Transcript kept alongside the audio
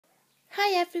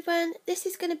Hi everyone, this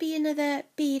is going to be another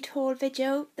bead haul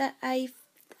video that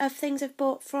of things I've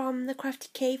bought from the Crafty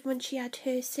Cave when she had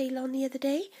her sale on the other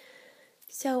day.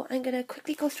 So I'm going to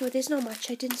quickly go through. There's not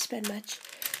much, I didn't spend much.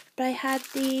 But I had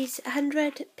these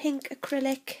 100 pink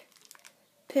acrylic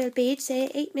pearl beads, they're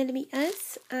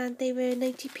 8mm and they were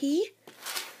 90p.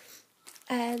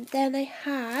 And then I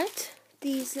had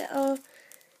these little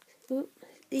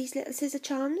scissor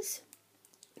charms.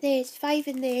 There's 5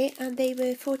 in there and they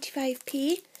were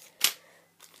 45p.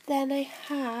 Then I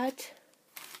had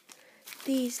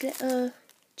these little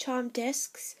charm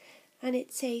discs and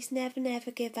it says never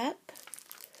never give up.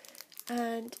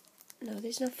 And no,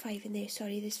 there's not 5 in there,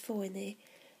 sorry, there's 4 in there.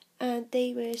 And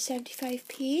they were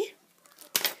 75p.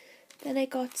 Then I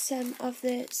got some of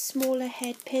the smaller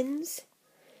head pins.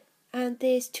 And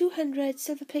there's 200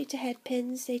 silver plated head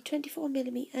pins, they're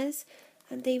 24mm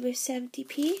and they were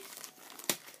 70p.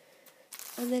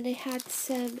 And then I had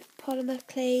some polymer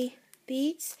clay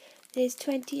beads. There's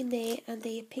 20 in there and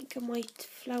they are pink and white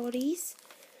floweries.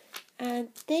 And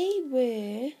they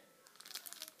were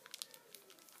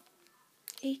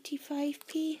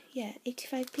 85p. Yeah,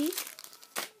 85p.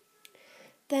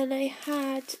 Then I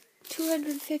had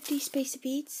 250 spacer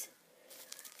beads,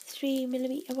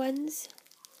 3mm ones,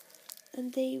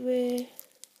 and they were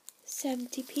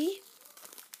 70p.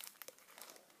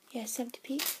 Yeah,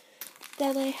 70p.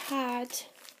 Then I had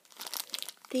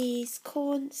these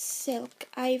corn silk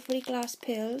ivory glass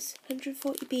pearls,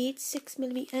 140 beads,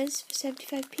 6mm for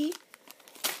 75p.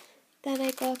 Then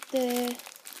I got the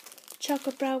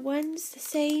chocolate brown ones, the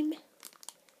same,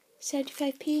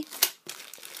 75p.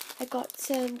 I got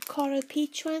some coral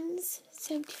peach ones,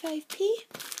 75p.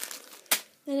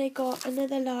 Then I got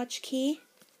another large key.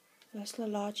 Well, it's not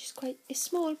large, it's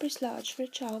small but it's large for a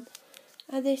charm.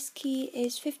 And this key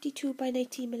is 52 by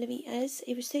 19mm.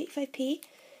 It was 35p.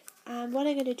 And what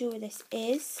I'm going to do with this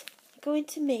is I'm going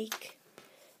to make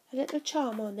a little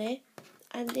charm on it.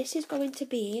 And this is going to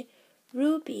be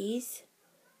Ruby's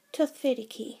Tooth Fairy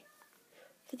key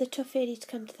for the Tooth Fairy to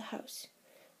come to the house.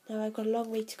 Now I've got a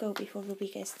long way to go before Ruby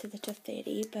gets to the Tooth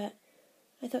Fairy, but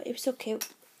I thought it was so cute.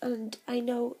 And I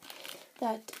know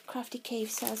that Crafty Cave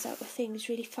sells out of things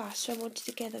really fast, so I wanted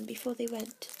to get them before they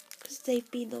went, because they've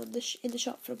been on in the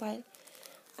shop for a while.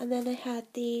 And then I had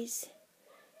these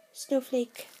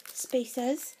snowflake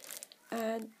spacers,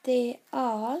 and they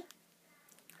are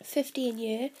 15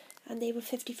 year and they were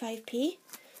 55p.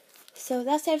 So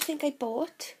that's everything I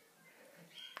bought,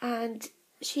 and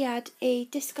she had a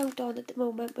discount on at the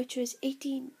moment which was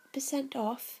 18%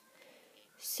 off.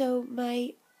 So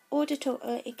my order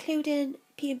total including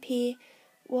P&P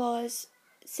was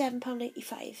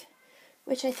 £7.85,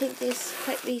 which I think is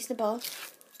quite reasonable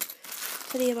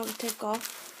for the amount I've got.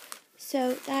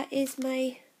 So that is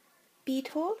my bead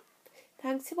haul.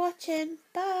 Thanks for watching.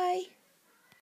 Bye.